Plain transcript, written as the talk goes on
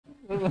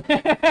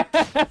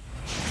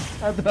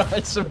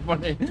That's so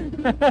funny.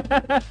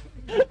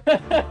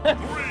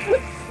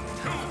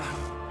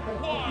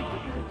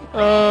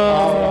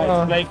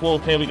 Alright, Snake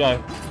Wolf, here we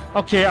go.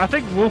 Okay, I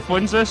think Wolf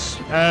wins this.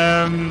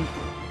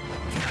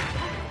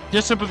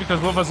 Just simply because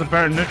Wolf has a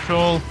better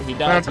neutral,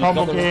 better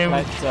combo game.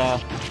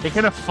 He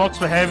kind of fucks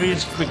with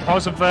heavies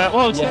because of that.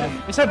 Well,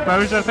 it's said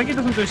Bowser. I think he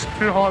doesn't do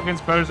too hot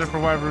against Bowser for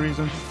whatever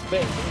reason.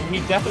 But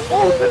he definitely.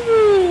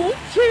 Oh,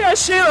 okay, I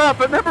say that,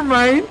 but never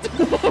mind.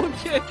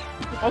 Okay.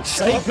 I'll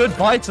say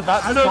goodbye to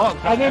that. I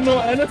don't know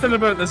anything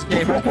about this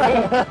game.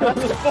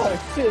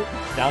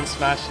 Down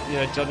smash, you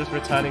know, Jodgers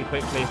returning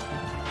quickly.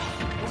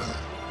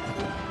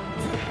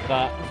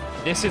 But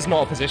this is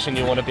not a position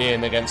you want to be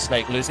in against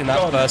Snake, losing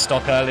that first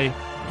stock early.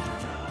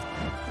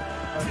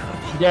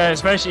 Yeah,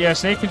 especially,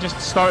 Snake can just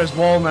start his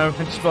wall now and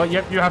just be like,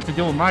 yep, you have to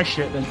deal with my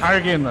shit the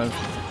entire game now.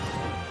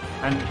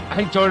 And I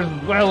think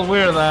Jordan's well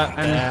aware of that.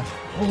 And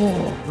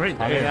oh, great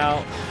coming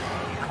out.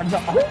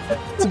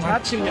 It's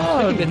matching.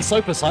 He's been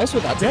so precise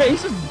with that. Yeah,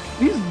 he's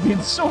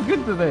been so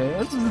good today.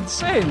 This is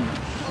insane.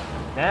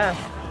 Yeah.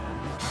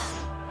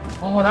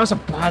 Oh, that was a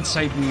bad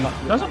side move.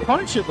 Doesn't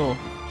punish it though.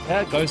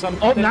 Yeah, it goes on.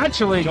 Oh,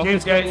 naturally,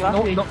 James.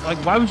 No, like,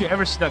 why would you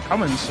ever see that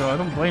coming? So I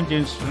don't blame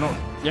James for not,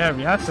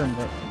 reacting.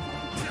 But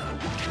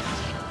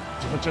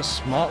just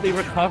smartly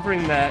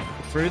recovering there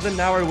through the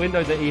narrow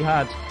window that he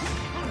had.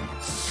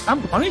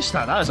 I'm punished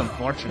that. That is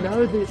unfortunate.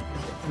 No, you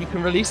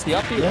can release the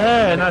up B.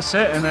 Yeah, and that's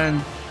it. And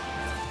then.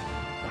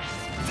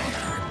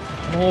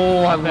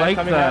 Oh, I like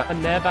that.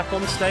 And they're back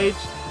on stage.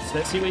 So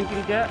let's see what you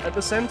can get at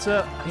the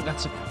center. I think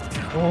that's a.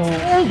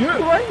 Oh, you're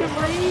right,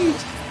 lead.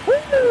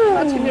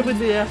 Matching it with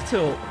the F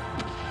tilt.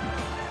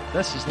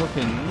 This is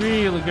looking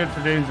really good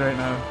for James right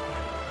now.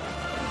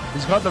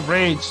 He's got the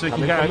rage, so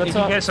he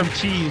can get some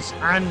cheese,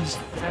 and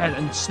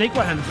Snake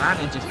with an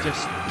advantage is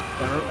just.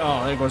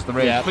 Oh, there goes the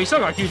rage. But he's still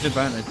got a huge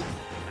advantage.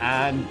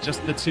 And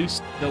just the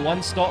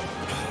one stop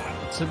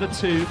to the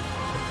two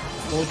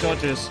for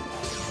Jodgers.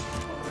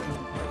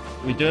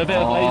 We do a bit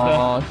of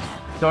laser.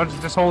 Jodgers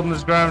just holding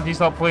his ground. He's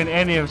not playing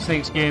any of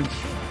Snake's games.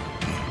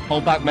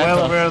 Hold back meta.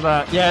 Well aware of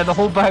that. Yeah, the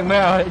hold back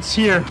meta. It's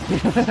here.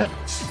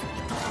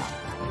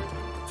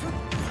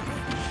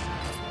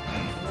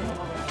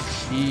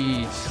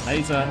 Jeez.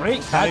 Laser.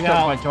 Great catch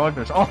up by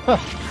Jodgers. Oh,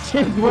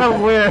 she's well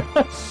aware.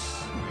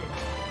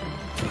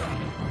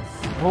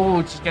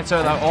 Oh, just gets out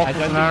of that awful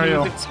scenario. I don't think he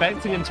was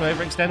expecting him to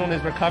overextend on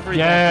his recovery.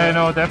 Yeah,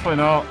 no, definitely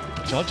not.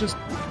 Jodgers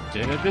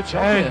doing a good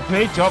job here.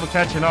 Great job of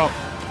catching up.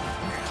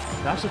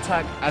 Dash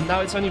attack, and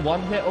now it's only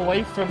one hit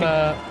away from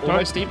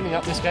almost evening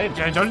up this game.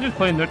 Yeah, Jodgers just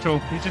playing neutral.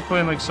 He's just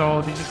playing like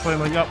solid. He's just playing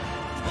like, yup.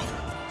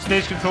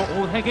 Stage control.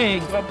 Oh, heck, he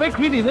got a bit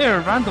greedy there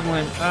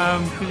randomly.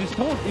 Because he was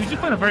just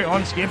playing a very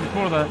honest game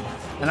before that.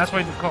 And that's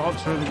why he caught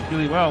up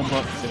really well.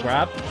 But the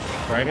grab,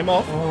 throwing him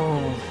off.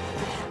 Oh.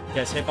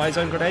 Gets hit by his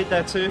own grenade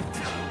there too.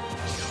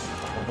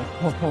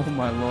 Oh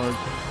my lord.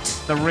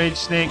 The Rage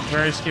Snake,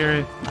 very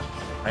scary.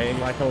 Playing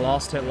like a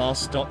last hit,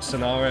 last stop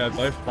scenario,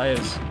 both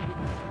players.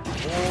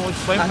 Oh,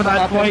 he's playing for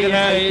that twice.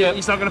 Yeah,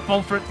 he's not going to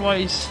fall for it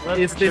twice.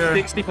 Is this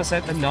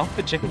 60% enough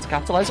for Chicken to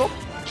capitalize on?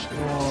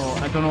 Oh,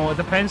 I don't know. It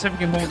depends if he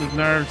can hold his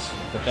nerves.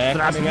 The bear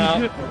coming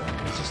out.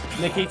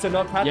 Nikita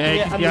not catching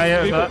it, and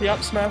the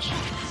up smash.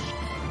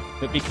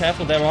 But be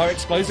careful, there are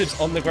explosives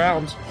on the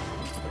ground.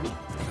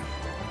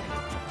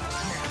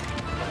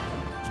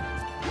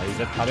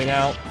 Laser coming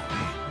out.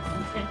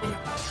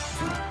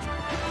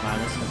 Man,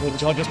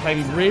 Jodgers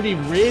playing really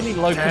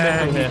low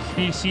commitment here.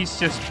 He's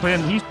just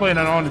playing. He's playing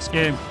an honest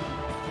game.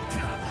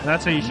 And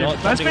that's how you should.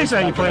 That's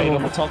basically how you play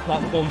on the top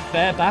platform.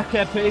 Fair back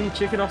air, putting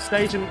Chicken off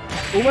stage and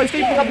almost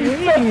even up his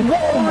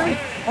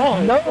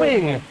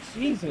knowing.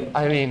 Jesus.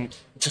 I mean,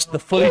 just the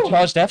fully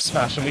charged F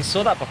smash, and we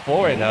saw that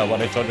before in one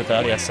of Jodgers'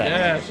 earlier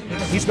sets. Yeah.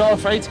 He's not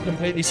afraid to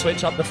completely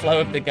switch up the flow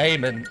of the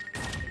game and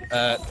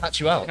catch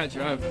you out.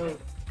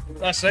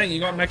 That's the thing, you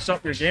got to mix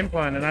up your game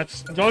plan, and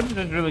that's Jodgers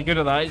is really good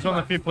at that. He's one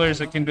of the few players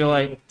that can be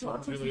like,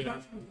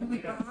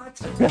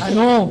 I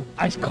know,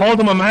 I called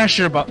him a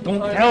masher, but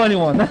don't tell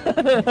anyone.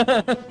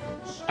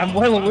 I'm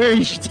well aware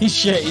he's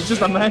shit. He's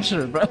just a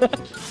masher, bro.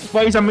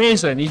 But he's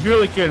amazing. He's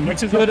really good.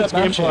 Mixes up his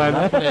game plan.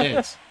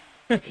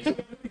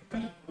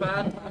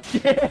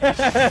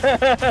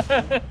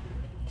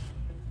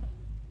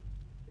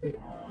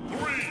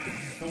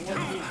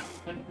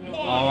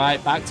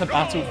 Alright, back to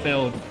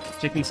Battlefield.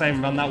 Chicken saying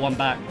run that one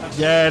back.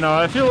 Yeah, no,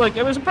 I feel like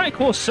it was a pretty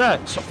close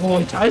set. So,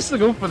 he tries to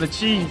go for the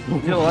cheese.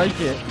 You don't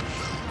like it.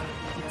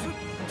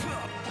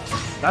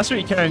 That's what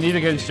you kind of need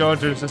against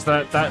Jodgers, is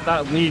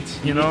that lead,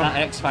 you know? That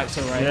X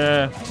factor, right?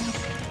 Yeah.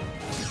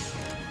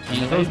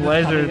 Those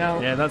lasers,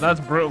 yeah, that's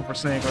brutal for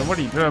Snake. Like, what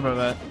do you do about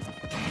that?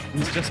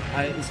 He's just,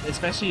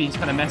 especially he's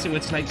kind of messing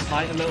with Snake's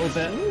height a little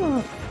bit.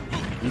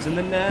 He's in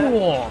the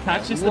net,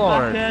 catches the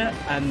back air,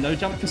 and no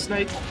jump for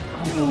Snake.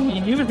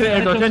 He knew the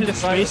air dodge,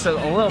 just spaced it a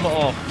little bit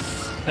off.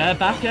 Their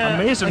back air.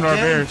 Amazing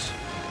reverse.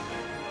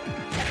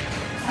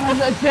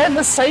 And again,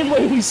 the same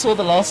way we saw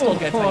the last one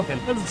get taken.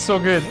 That's so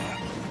good.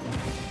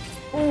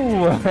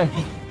 Ooh,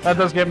 that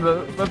does give him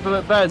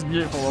that is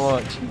beautiful to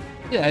watch.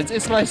 Yeah,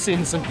 it's nice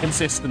seeing some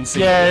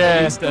consistency. Yeah,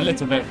 yeah. Just a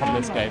little bit from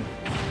this game.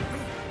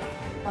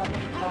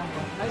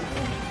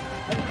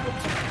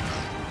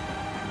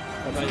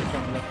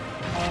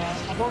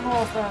 I don't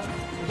know if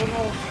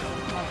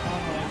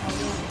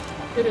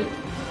it is.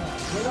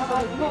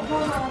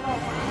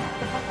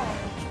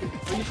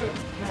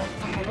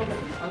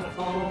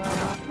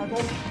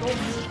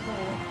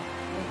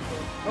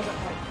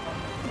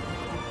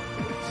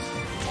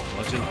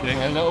 Doing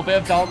a little bit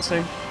of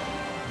dancing.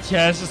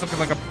 Yeah, this is looking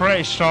like a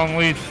pretty strong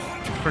lead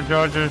for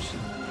Jodgers.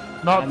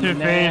 Not And too the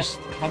net phased.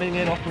 coming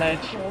in off ledge.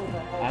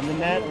 And the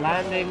net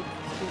landing.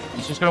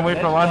 He's just gonna wait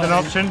for a landing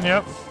option.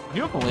 Yep.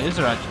 Beautiful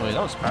laser, actually.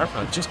 That was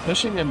perfect. Just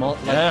pushing him off,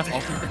 like, Yeah.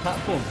 off of the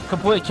platform.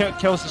 Completely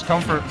kills his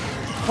comfort.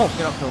 Oh,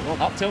 get up to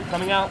it. Up tilt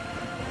coming out.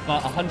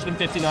 But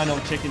 159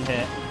 on chicken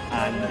hit.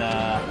 And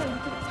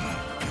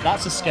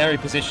that's a scary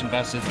position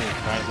versus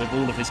Nick, right? With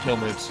all of his kill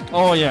moves.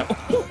 Oh, yeah.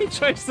 He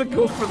tries to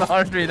go for the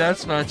hard rate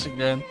S match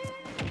again.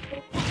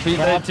 To be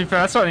fair,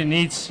 that's what he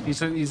needs. He's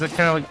kind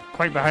of like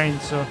quite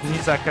behind, so he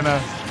needs that kind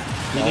of.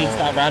 He needs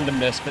that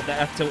randomness, but the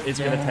F tilt is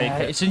going to take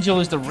it. As soon as you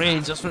lose the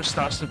rage, that's where it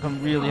starts to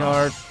become really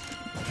hard.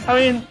 I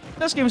mean,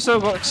 this game's still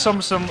got some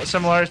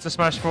similarities to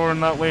Smash 4 in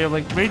that way.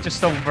 Like, rage is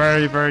still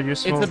very, very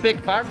useful. It's a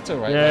big factor,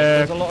 right? Yeah. Like,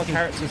 there's a lot of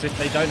characters, if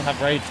they don't have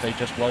rage, they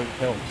just won't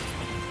kill.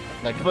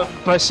 Like, But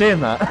by saying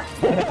that,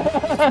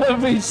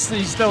 he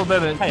still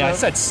did it. hey, I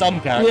said some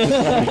characters.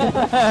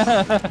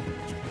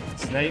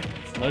 Snake,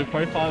 low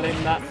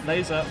profiling that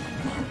laser.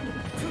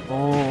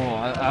 Oh,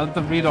 I had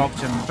the read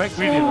option. Big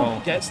read roll.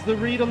 Gets the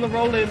read on the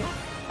roll in.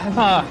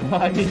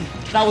 I mean,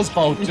 that was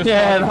bold. Just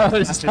Yeah, that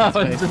that's was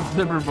in his face.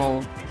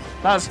 deliverable.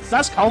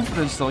 That's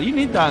confidence though. You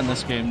need that in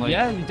this game. Like,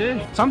 Yeah, you do.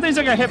 some days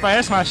I get hit by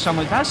S smash, so I'm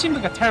like, that seemed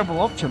like a terrible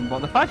option. But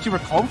the fact you were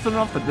confident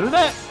enough to do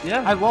that,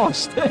 Yeah. I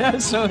lost.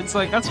 So it's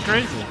like that's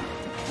crazy.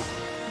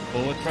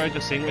 Forward throw,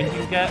 just seeing what you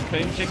can get.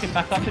 Putting chicken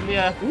back up in the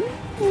air.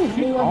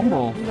 Good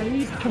combo.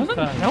 Confirmed.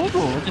 Elbow.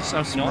 I was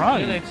Not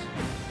surprised. really.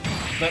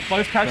 But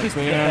both characters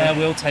there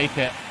will take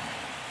it.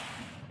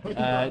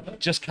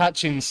 Just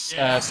catching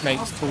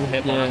Snake's full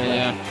hit.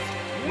 Yeah.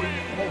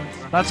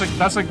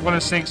 That's like one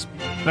of Snake's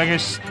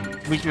biggest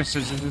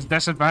weaknesses is his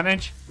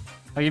disadvantage.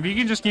 Like if you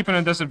can just keep him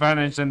in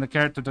disadvantage, then the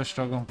character does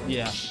struggle.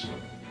 Yeah.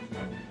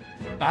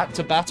 Back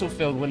to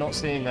Battlefield, we're not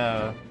seeing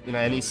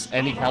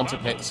any counter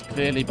picks.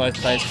 Clearly, both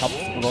players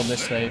comfortable on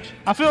this stage.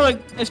 I feel like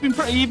it's been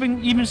pretty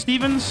even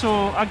Stevens,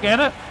 so I get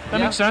it. That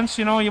makes sense.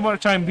 You know, you want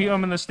to try and beat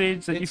him in the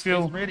stage that you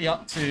feel. It's really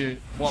up to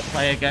what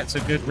player gets a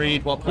good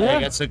read, what player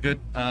gets a good.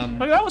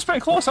 Like that was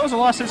pretty close. That was a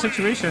last hit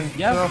situation.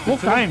 Yeah, so,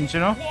 both times, you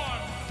know.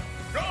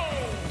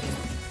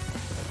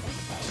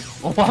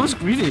 Oh, that was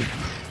greedy.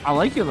 I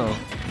like it though.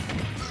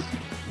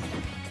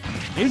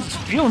 He was just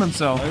feeling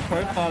himself. No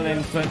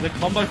profiling, but the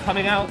combo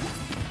coming out.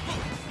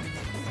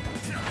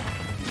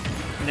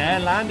 There,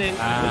 landing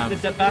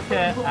with the back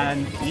air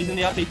and using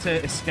the upbeat to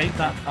escape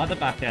that other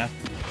back air.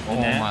 Oh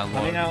there, my lord.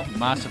 coming out.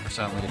 Massive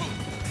percentage.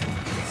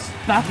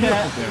 Back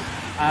air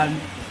and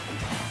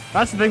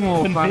That's the thing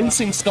with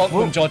convincing stop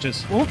from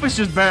Jodgers. Wolf is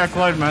just better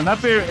Cloud, man.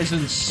 That bear is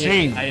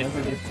insane.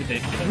 It's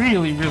ridiculous.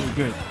 Really, really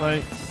good.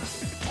 Like,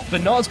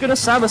 But not as good as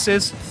Samus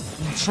is.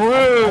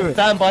 true.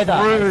 Stand by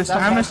that. True.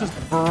 Stand by Samus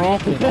is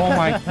broken. Oh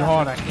my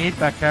god, I hate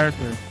that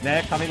character.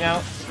 There, coming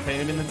out,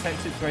 putting him in the tech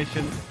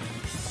situation.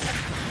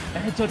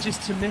 Air dodges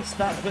to miss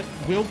that, but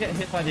will get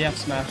hit by the F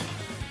smash.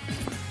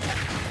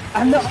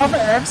 And the other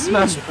F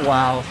smash.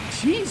 Wow.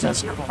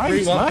 Jesus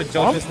Christ. 3-1 man. for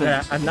Jodgers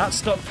there, and that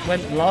stop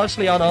went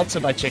largely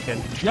unanswered by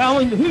Chicken. Yeah, I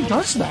mean, who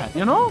does that,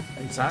 you know?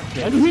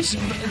 Exactly. And it's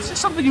just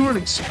something you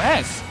wouldn't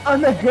expect.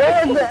 And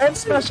again, the F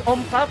smash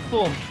on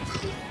platform.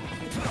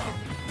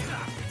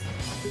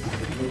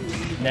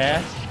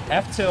 There,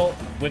 F tilt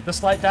with the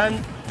slight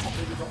down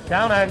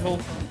angle.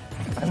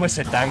 I almost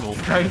said dangle.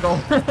 Triangle.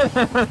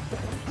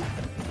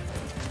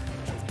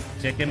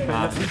 Chicken putting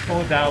the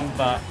P4 down,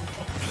 but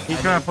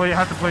He's gonna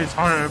have to play his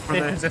harder for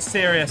this is this. a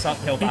serious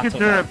uphill He battle. could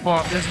do it,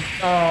 but this.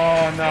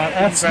 Oh no!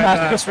 F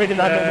smash just reading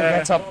that little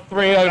get up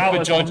 3-0 That for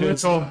was Jodgers.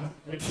 brutal.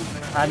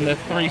 And the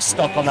 3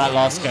 stock on that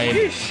last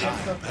game.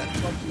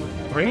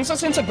 Brings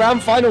us into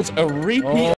grand finals, a repeat